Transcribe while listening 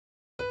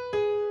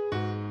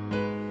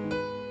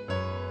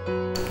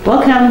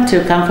Welcome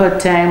to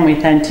Comfort Time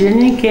with Aunty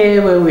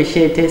Yunike, where we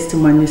share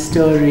testimony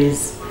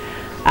stories.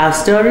 Our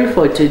story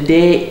for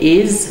today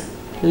is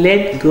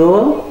Let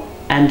Go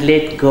and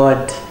Let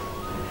God.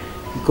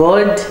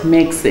 God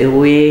makes a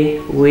way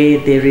where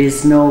there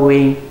is no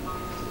way.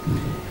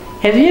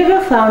 Have you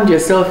ever found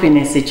yourself in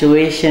a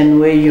situation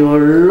where you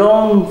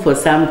long for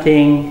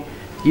something?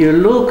 You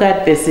look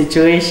at the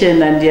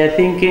situation and you're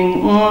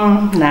thinking,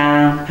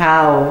 nah,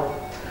 how?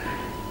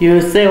 You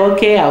say,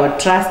 okay, I will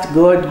trust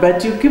God,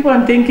 but you keep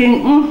on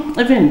thinking,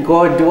 even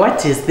God,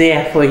 what is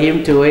there for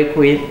him to work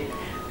with?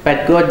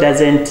 But God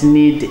doesn't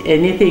need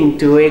anything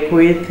to work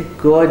with.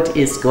 God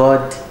is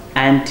God,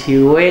 and he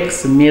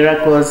works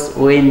miracles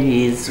when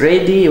he is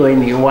ready,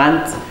 when he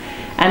wants,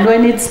 and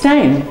when it's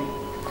time.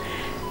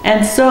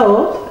 And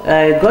so,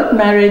 I got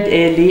married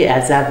early,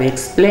 as I've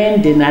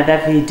explained in other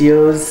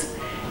videos.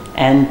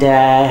 And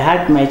I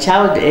had my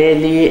child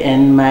early,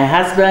 and my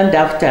husband,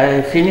 after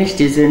I finished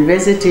his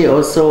university,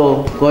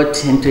 also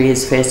got into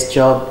his first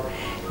job.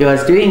 He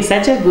was doing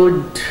such a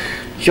good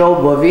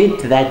job of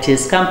it that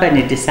his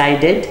company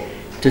decided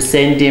to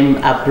send him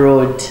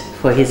abroad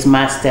for his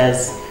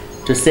master's,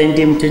 to send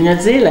him to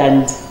New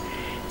Zealand.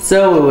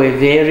 So we were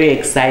very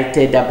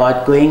excited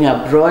about going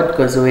abroad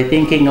because we were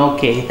thinking,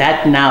 okay,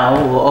 that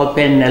now will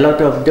open a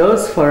lot of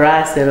doors for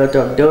us, a lot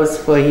of doors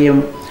for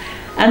him.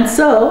 And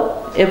so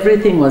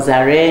everything was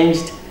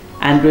arranged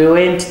and we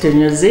went to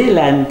New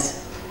Zealand.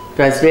 It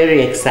was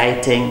very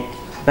exciting.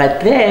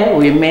 But there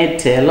we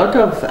met a lot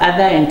of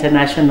other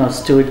international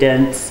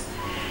students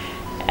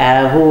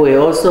who were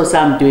also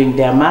some doing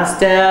their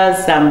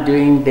masters, some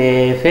doing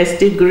their first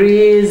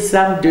degrees,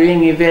 some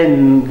doing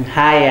even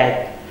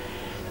higher.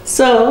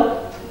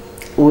 So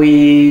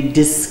we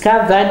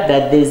discovered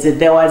that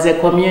there was a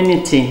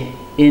community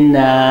in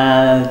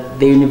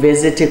the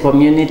university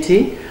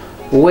community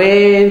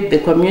where the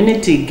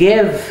community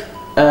gave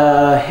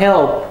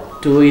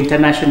help to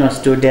international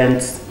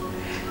students.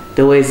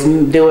 There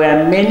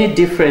were many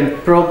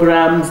different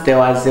programs. There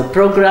was a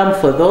program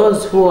for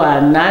those who are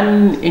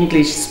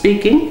non-English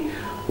speaking,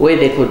 where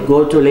they could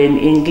go to learn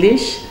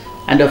English.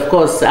 And of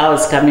course, I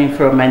was coming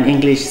from an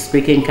English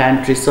speaking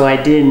country, so I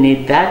didn't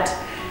need that.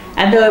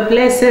 And there were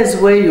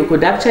places where you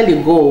could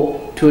actually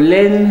go to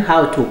learn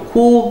how to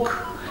cook,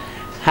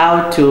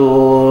 how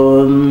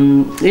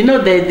to,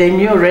 the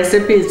new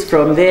recipes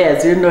from there.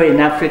 As you know, in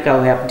Africa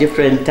we have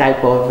different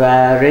type of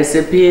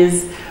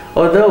recipes.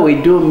 Although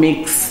we do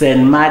mix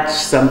and match,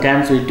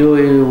 sometimes we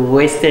do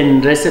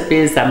Western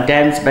recipes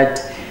sometimes, but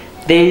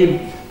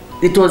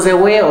it was a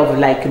way of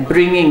like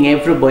bringing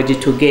everybody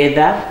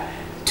together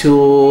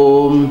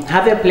to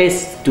have a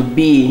place to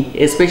be,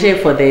 especially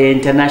for the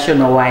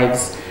international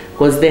wives,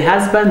 because the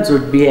husbands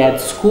would be at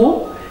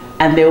school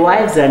and the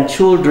wives and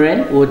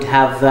children would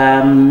have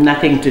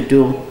nothing to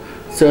do.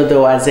 So there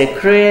was a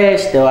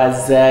creche, there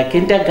was a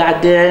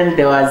kindergarten,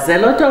 there was a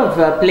lot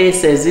of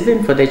places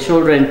even for the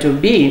children to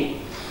be.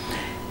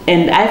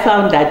 And I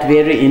found that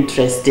very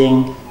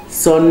interesting.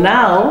 So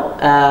now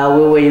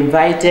we were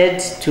invited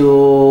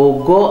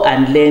to go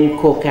and learn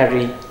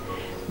cookery.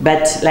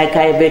 But like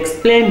I've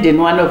explained in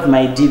one of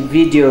my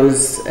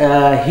videos,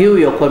 Heal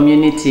Your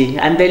Community,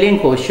 and the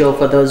link will show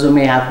for those who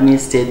may have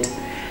missed it.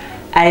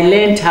 I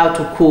learned how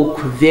to cook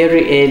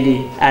very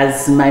early,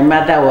 as my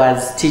mother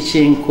was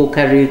teaching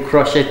cookery,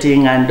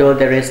 crocheting, and all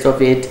the rest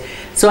of it.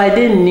 So I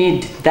didn't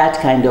need that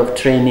kind of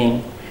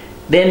training.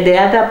 Then the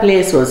other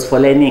place was for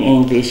learning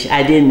English.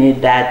 I didn't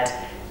need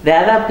that. The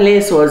other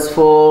place was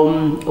for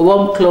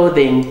warm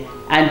clothing,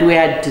 and we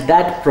had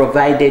that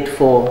provided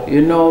for,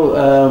 in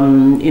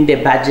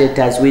the budget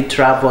as we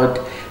traveled.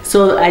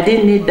 So I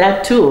didn't need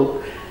that too.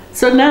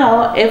 So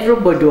now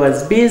everybody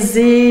was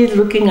busy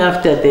looking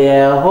after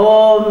their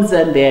homes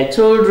and their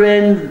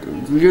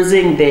children,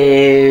 using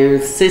the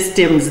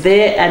systems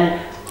there,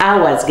 and I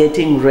was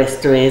getting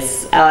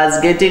restless. I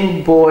was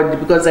getting bored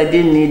because I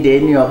didn't need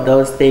any of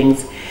those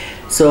things.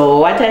 So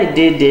what I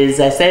did is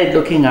I started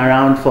looking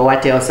around for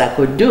what else I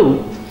could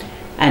do,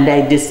 and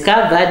I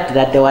discovered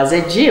that there was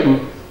a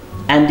gym.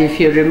 And if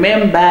you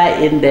remember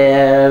in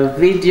the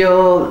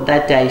video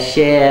that I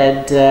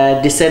shared,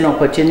 Discern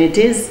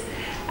Opportunities,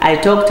 I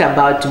talked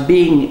about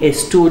being a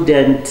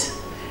student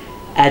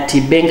at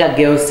Ibenga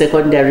Girls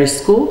Secondary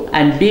School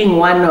and being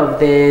one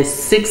of the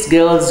 6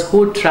 girls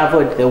who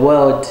traveled the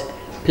world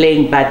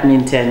playing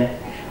badminton.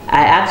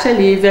 I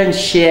actually even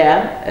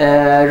share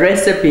a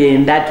recipe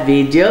in that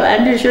video,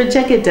 and you should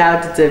check it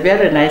out. It's a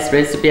very nice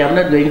recipe. I'm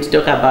not going to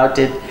talk about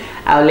it.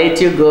 I'll let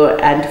you go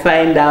and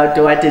find out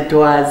what it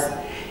was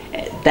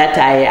that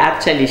I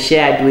actually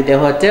shared with the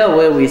hotel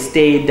where we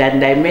stayed,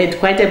 and I made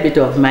quite a bit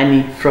of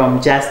money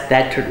from just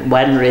that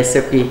one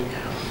recipe.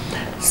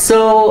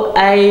 So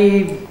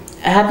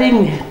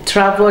having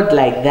traveled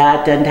like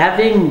that and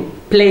having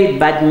played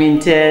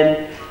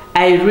badminton,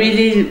 I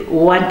really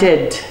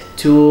wanted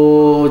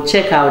to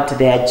check out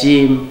their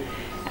gym.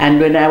 And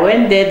when I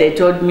went there, they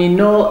told me,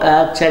 no,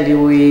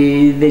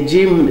 actually the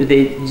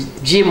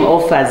gym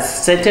offers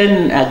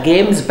certain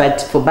games,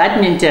 but for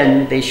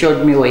badminton, they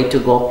showed me where to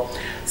go.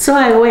 So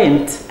I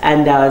went,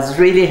 and I was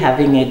really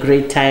having a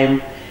great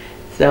time.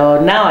 So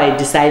now I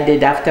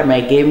decided after my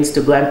games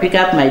to go and pick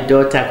up my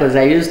daughter, because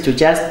I used to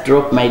just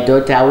drop my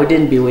daughter. I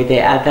wouldn't be with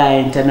the other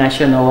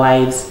international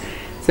wives.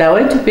 So I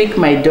went to pick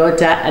my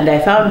daughter, and I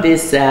found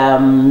this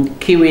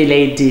Kiwi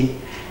lady.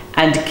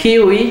 And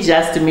Kiwi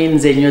just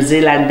means a New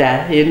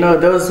Zealander. You know,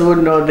 those who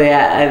know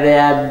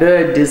their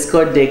bird is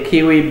called the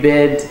Kiwi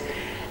bird.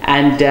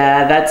 And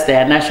that's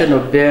their national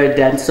bird,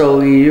 and so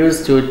we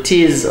used to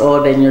tease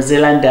all the New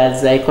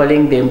Zealanders by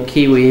calling them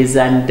Kiwis,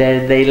 and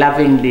they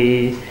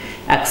lovingly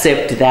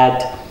accept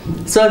that.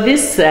 So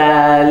this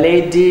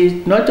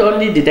lady, not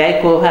only did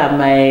I call her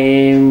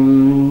a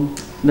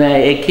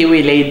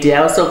Kiwi lady,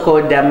 I also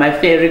called her my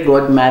fairy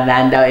godmother,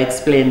 and I'll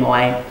explain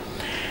why.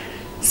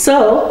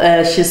 So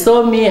she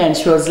saw me and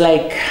she was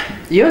like,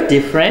 "You're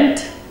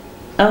different."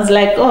 I was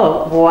like,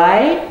 "Oh,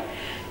 why?"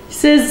 She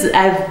says,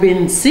 "I've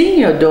been seeing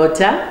your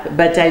daughter,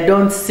 but I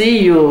don't see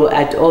you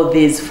at all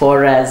these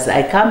forums.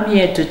 I come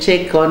here to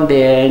check on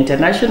the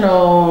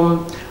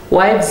international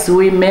wives,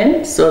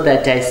 women, so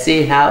that I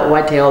see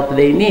what help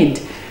they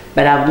need.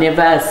 But I've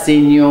never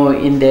seen you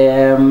in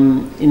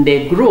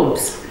the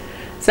groups."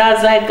 So I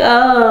was like,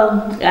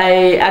 "Oh,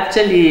 I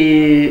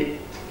actually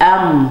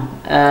am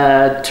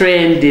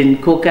trained in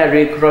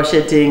cookery,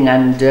 crocheting,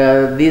 and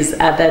these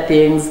other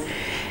things.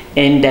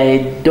 And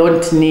I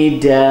don't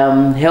need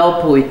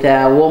help with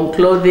warm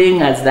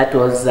clothing, as that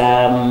was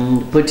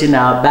put in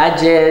our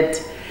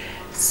budget.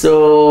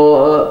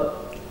 So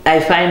I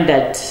find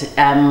that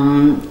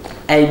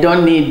I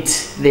don't need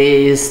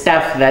the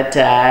stuff that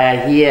are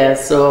here."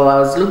 So I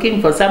was looking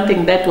for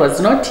something that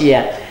was not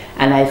here,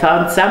 and I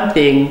found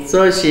something.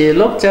 So she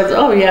looked at,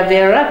 "Oh, you have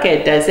a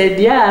racket?" I said,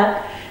 "Yeah."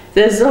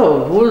 She says,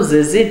 "Oh, whose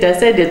is it?" I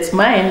said, "It's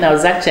mine. I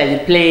was actually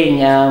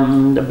playing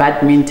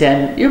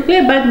badminton." "You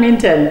play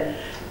badminton?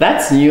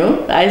 That's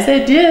new." I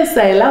said, "Yes,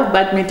 I love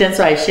badminton."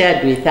 So I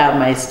shared with her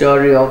my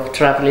story of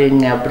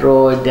traveling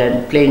abroad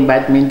and playing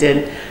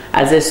badminton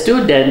as a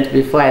student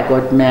before I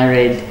got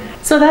married.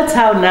 So that's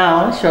how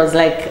now she was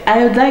like,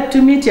 "I would like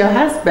to meet your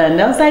husband."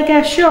 I was like,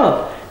 "Yeah,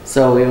 sure."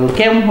 So we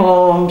came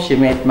home, she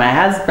met my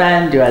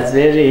husband, he was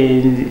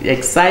very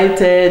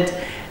excited,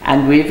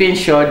 and we even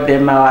showed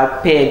them our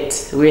pet.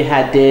 We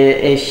had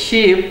a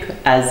sheep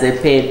as a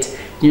pet.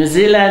 New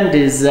Zealand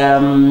is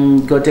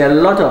got a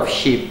lot of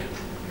sheep.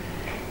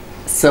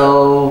 So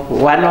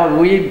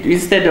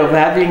instead of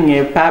having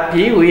a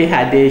puppy, we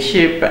had a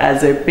sheep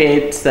as a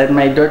pet, and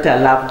my daughter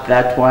loved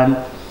that one.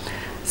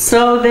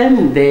 So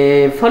then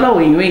the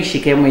following week she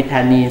came with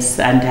her niece,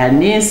 and her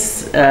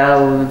niece,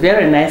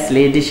 very nice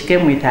lady, she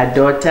came with her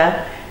daughter,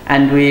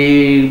 and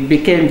we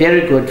became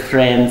very good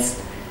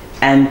friends.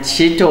 And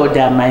she told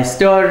her my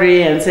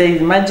story and said,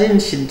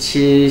 "Imagine she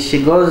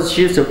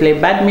used to play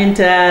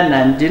badminton,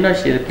 and you know,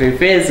 she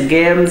prefers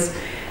games.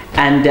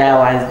 And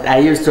I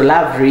used to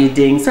love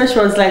reading." So she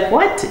was like,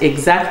 "What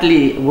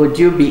exactly would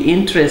you be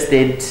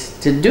interested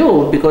to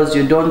do? Because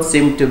you don't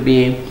seem to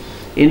be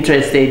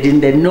interested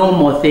in the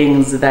normal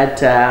things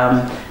that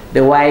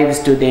the wives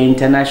to the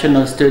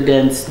international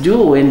students do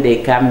when they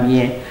come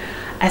here."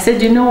 I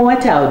said, "You know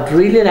what I would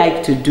really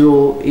like to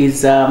do is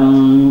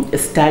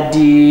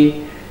study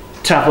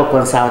travel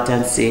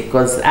consultancy,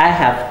 because I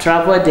have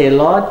traveled a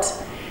lot.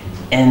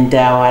 And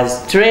I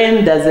was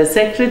trained as a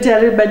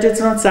secretary, but it's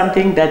not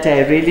something that I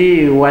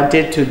really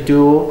wanted to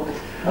do.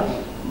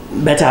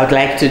 But I would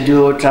like to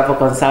do travel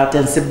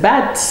consultancy."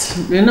 But,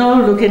 you know,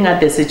 looking at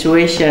the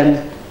situation,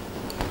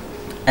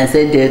 I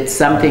said it's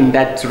something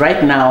that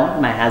right now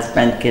my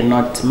husband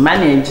cannot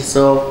manage.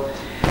 So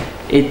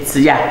it's,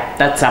 yeah,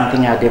 that's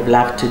something I would have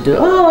loved to do.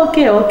 "Oh,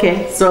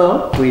 okay."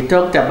 So we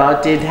talked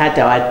about it, had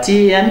our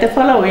tea, and the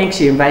following week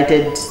she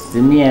invited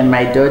me and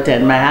my daughter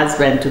and my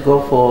husband to go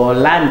for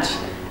lunch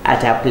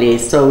at her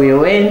place. So we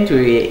went,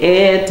 we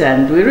ate,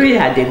 and we really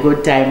had a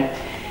good time.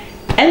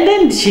 And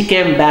then she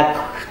came back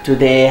to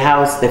the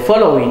house the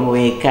following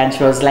week, and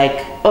she was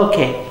like,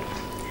 "Okay,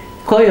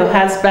 call your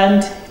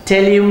husband,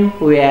 tell him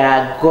we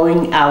are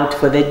going out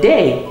for the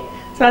day."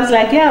 So I was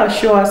like, "Yeah,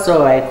 sure."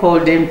 So I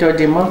called him, told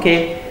him,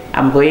 "Okay,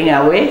 I'm going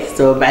away."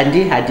 So, and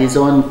he had his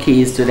own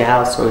keys to the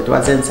house, so it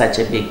wasn't such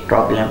a big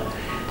problem.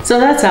 So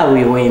that's how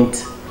we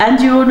went. And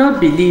you will not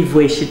believe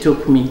where she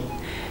took me.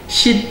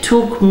 She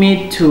took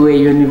me to a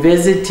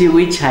university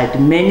which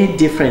had many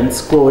different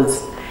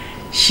schools.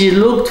 She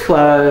looked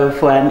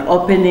for an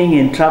opening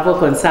in travel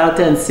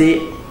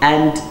consultancy,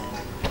 and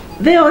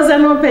there was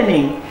an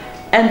opening.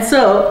 And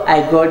so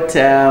I got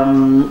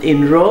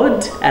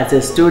enrolled as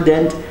a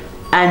student,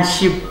 and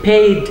she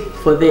paid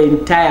for the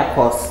entire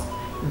course.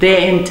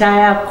 The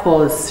entire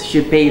course,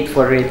 she paid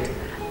for it.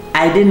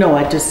 I didn't know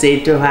what to say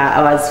to her.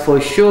 I was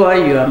for sure,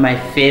 "You are my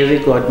fairy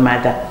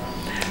godmother."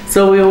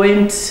 So we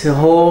went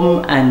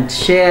home and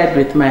shared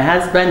with my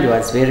husband. He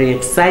was very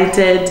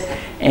excited,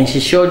 and she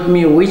showed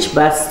me which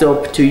bus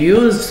stop to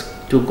use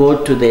to go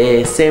to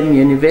the same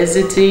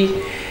university.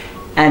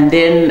 And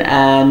then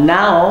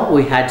now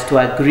we had to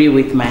agree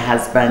with my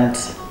husband,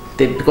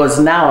 because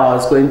now I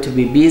was going to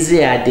be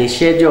busy. I had a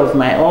schedule of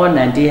my own,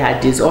 and he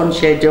had his own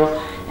schedule,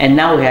 And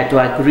now we had to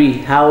agree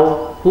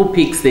who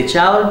picks the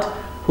child,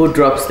 who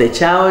drops the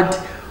child,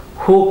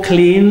 who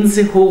cleans,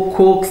 who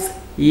cooks.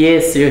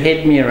 Yes, you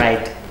heard me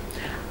right.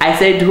 I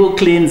said who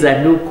cleans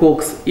and who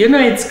cooks. You know,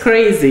 it's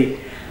crazy.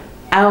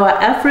 Our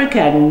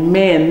African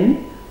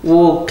men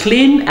will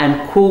clean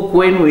and cook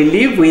when we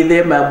live with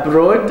them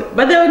abroad,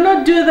 but they will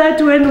not do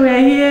that when we are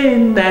here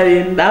in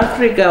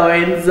Africa or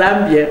in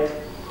Zambia.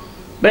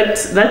 But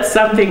that's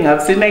something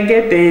I've seen. I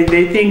get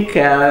they think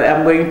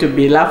I'm going to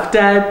be laughed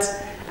at.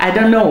 I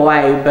don't know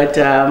why, but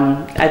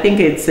I think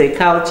it's a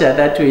culture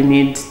that we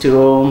need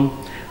to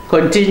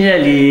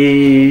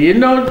continually, you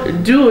know,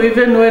 do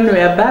even when we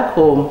are back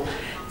home.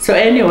 So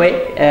anyway,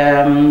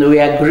 we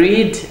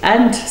agreed,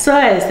 and so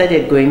I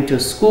started going to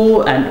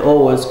school, and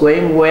all was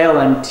going well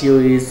until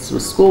his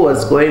school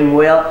was going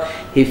well.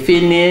 He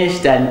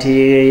finished and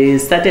he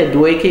started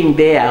working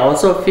there. I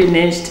also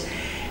finished,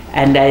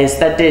 and I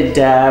started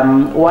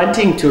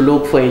wanting to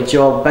look for a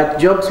job, but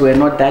jobs were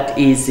not that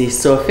easy.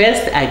 So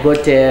first I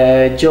got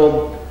a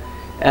job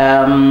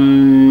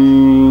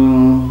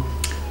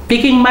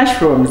picking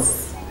mushrooms.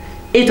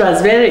 It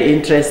was very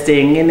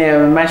interesting in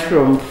a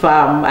mushroom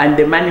farm, and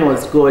the money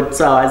was good,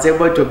 so I was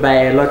able to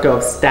buy a lot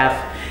of stuff.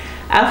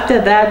 After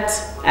that,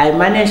 I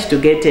managed to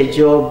get a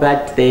job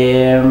at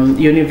the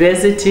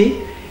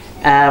university,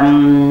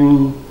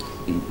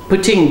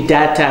 putting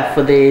data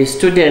for the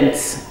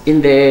students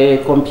in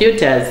the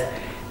computers,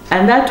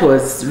 and that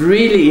was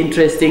really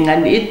interesting,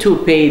 and it too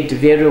paid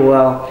very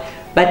well.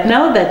 But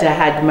now that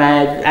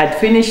I'd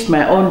finished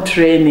my own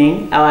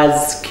training, I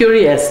was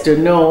curious to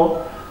know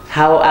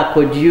how I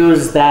could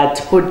use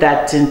that, put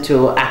that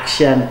into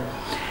action.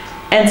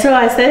 And so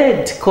I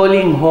started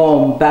calling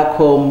back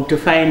home to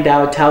find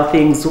out how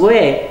things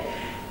were.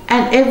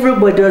 And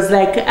everybody was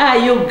like,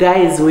 you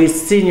guys, we've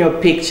seen your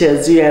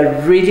pictures, you are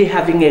really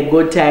having a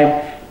good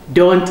time,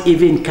 don't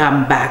even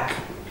come back.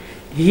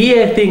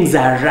 Here things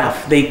are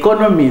rough, the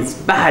economy is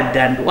bad,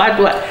 and what.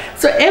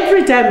 So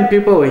every time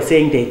people were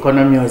saying the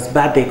economy was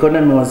bad, the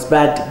economy was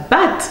bad,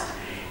 but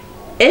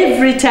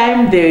every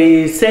time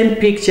they sent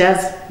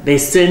pictures, they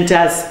sent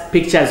us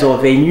pictures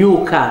of a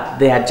new car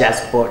they had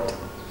just bought.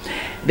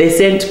 They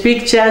sent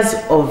pictures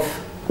of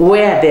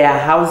where their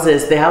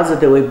houses, the houses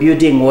they were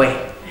building were.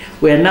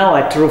 We are now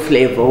at roof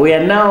level. We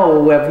have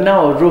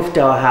now roofed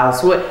our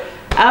house.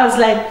 I was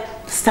like,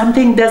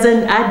 something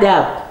doesn't add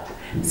up.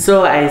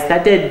 So I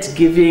started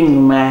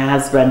giving my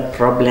husband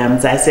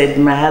problems. I said,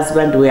 my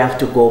husband, we have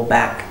to go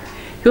back.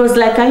 He was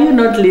like, are you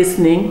not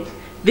listening?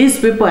 These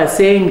people are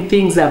saying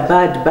things are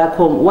bad back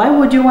home. Why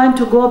would you want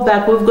to go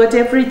back? We've got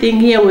everything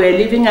here. We're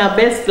living our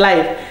best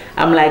life.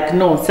 I'm like,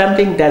 no,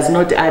 something does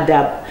not add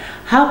up.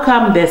 How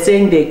come they're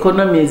saying the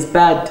economy is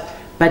bad,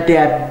 but they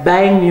are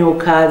buying new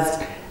cars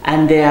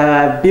and they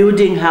are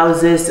building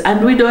houses,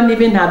 and we don't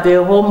even have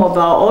a home of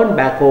our own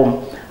back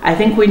home? I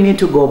think we need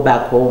to go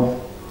back home.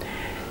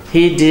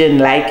 He didn't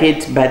like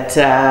it, but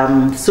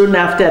soon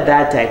after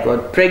that, I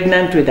got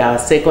pregnant with our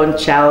second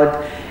child.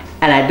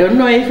 And I don't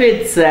know if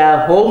it's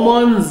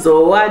hormones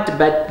or what,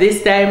 but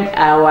this time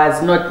I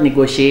was not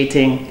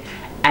negotiating.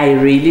 I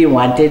really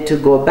wanted to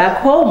go back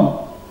home.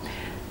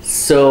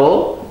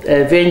 So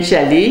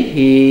eventually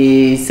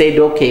he said,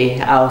 okay,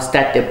 I'll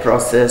start the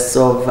process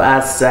of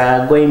us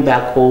going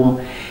back home.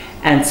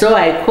 And so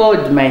I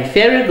called my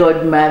fairy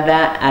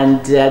godmother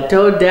and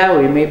told her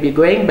we may be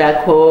going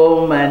back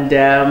home, and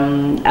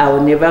I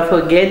will never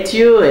forget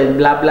you, and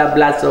blah, blah,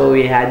 blah. So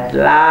we had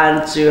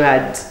lunch, we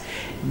had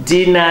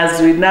dinners.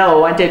 We now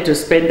wanted to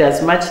spend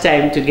as much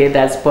time together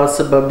as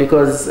possible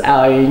because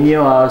I knew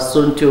I was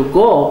soon to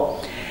go.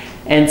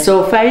 And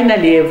so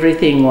finally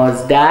everything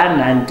was done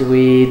and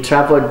we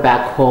traveled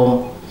back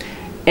home.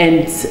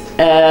 And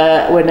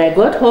when I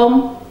got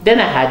home, then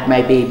I had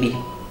my baby,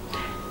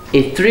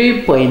 a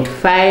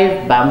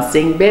 3.5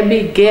 bouncing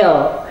baby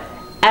girl.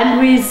 And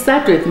we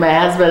sat with my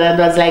husband and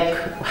was like,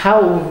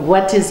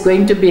 what is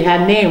going to be her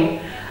name?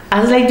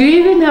 I was like, do you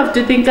even have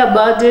to think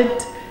about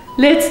it?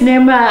 Let's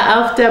name her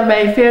after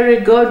my fairy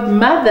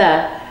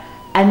godmother.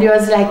 And he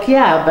was like,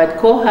 yeah, but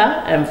call her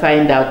and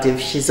find out if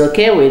she's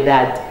okay with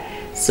that.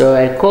 So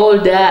I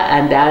called her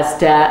and asked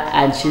her,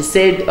 and she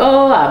said,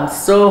 oh, I'm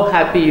so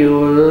happy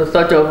you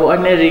thought of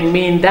honoring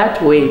me in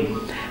that way,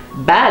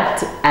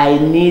 but I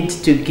need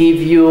to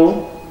give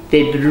you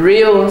the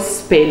real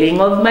spelling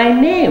of my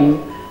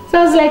name. So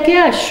I was like,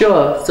 yeah,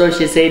 sure. So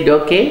she said,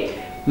 okay,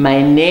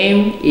 my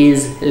name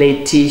is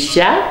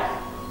Letitia,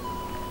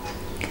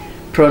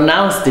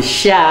 pronounced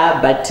Sha,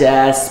 but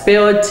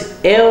spelled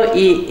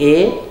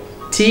Leatitia,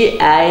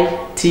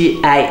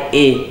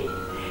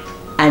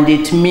 and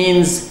it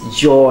means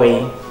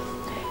joy.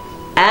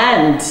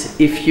 And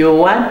if you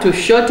want to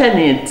shorten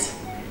it,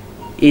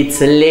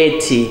 it's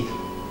Leti,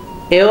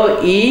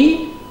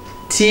 Lettie.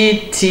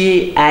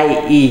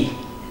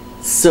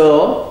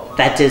 So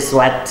that is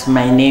what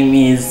my name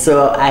is.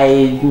 So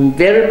I'm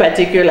very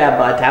particular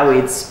about how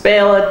it's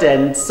spelled,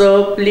 and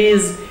so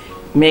please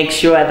make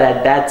sure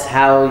that that's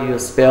how you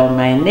spell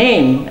my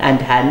name and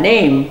her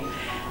name.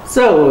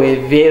 So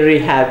we're very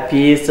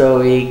happy. So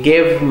we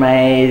gave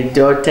my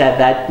daughter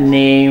that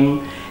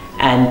name,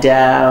 and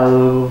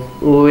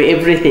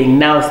everything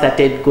now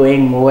started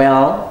going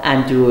well,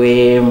 and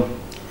we're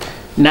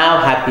now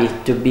happy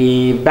to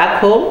be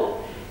back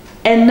home.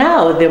 And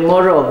now the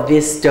moral of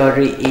this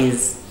story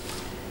is,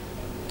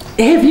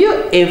 have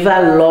you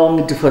ever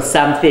longed for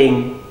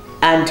something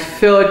and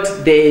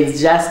felt there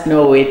is just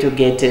no way to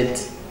get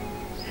it?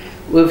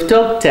 We've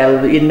talked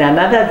in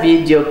another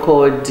video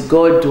called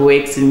God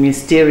Works in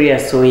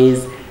Mysterious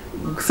Ways.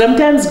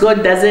 Sometimes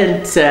God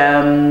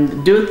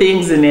doesn't do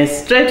things in a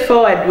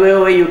straightforward way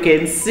where you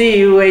can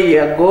see where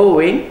you're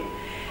going.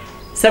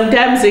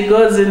 Sometimes He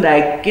goes in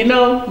like, you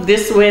know,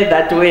 this way,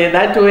 that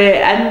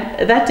way,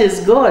 and that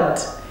is God.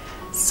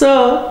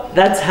 So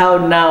that's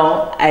how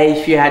now,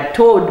 if you had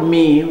told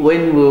me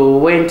when we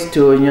went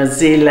to New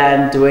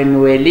Zealand, when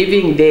we were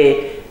living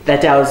there,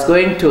 that I was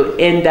going to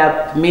end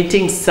up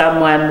meeting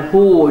someone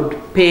who would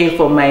pay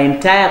for my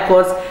entire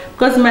course,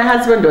 because my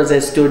husband was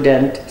a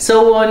student,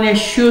 so we were on a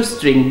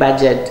shoestring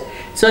budget.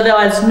 So there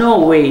was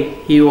no way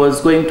he was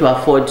going to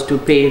afford to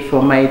pay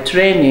for my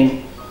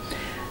training.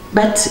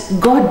 But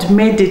God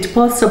made it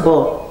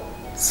possible.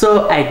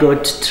 So I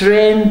got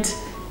trained,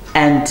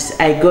 and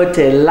I got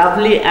a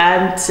lovely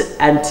aunt,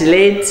 Aunty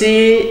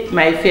Lady,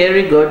 my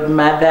fairy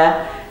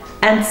godmother.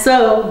 And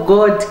so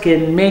God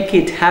can make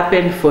it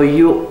happen for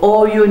you.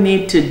 All you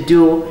need to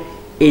do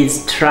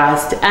is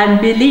trust and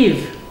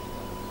believe.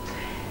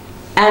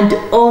 And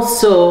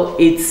also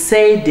it's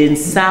said in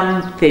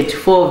Psalm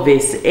 34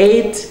 verse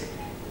 8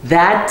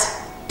 that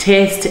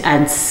taste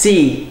and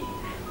see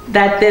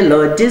that the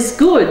Lord is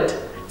good.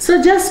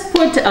 So just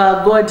put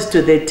our God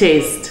to the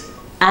test,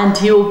 and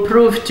He will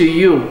prove to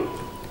you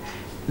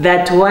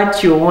that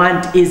what you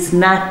want is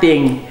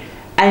nothing.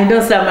 I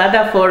know some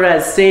other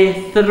forums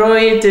say, throw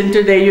it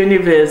into the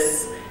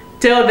universe.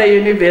 Tell the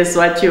universe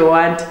what you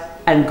want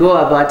and go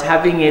about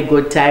having a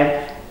good time,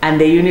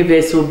 and the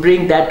universe will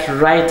bring that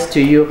right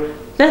to you.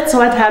 That's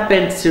what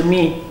happened to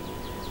me.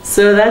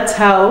 So that's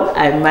how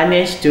I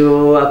managed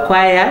to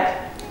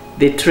acquire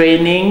the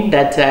training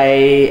that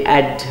I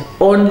had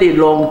only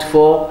longed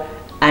for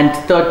and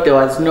thought there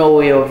was no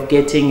way of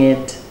getting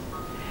it.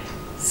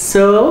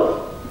 So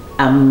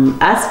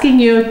I'm asking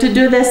you to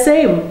do the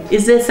same.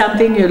 Is there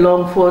something you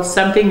long for,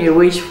 something you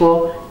wish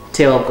for?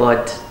 Tell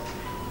God.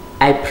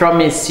 I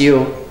promise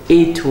you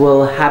it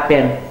will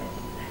happen.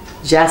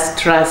 Just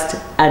trust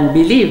and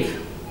believe.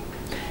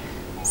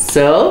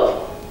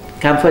 So,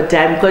 Comfort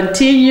Time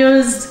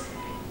continues.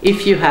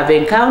 If you have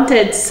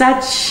encountered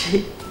such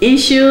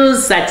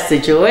issues, such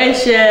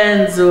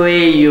situations where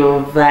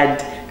you've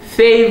had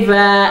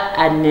favor,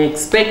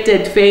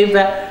 unexpected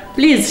favor,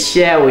 please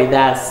share with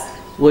us.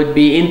 Would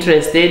be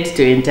interested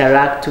to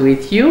interact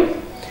with you.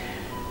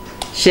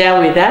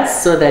 Share with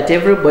us so that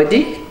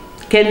everybody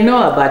can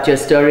know about your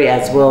story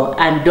as well.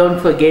 And don't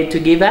forget to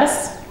give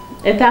us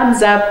a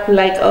thumbs up,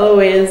 like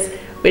always.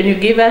 When you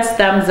give us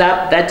thumbs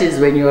up, that is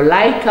when you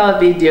like our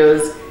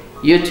videos.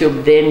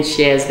 YouTube then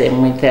shares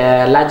them with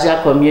a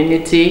larger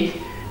community,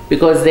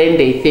 because then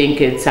they think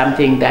it's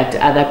something that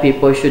other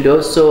people should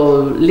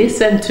also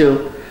listen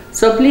to.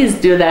 So please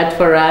do that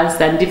for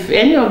us. And if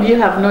any of you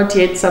have not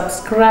yet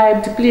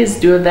subscribed, please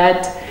do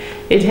that.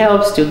 It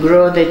helps to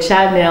grow the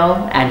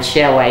channel, and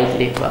share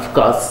widely, of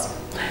course.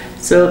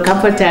 So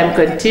Comfort Time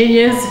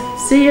continues.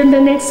 See you in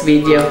the next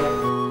video.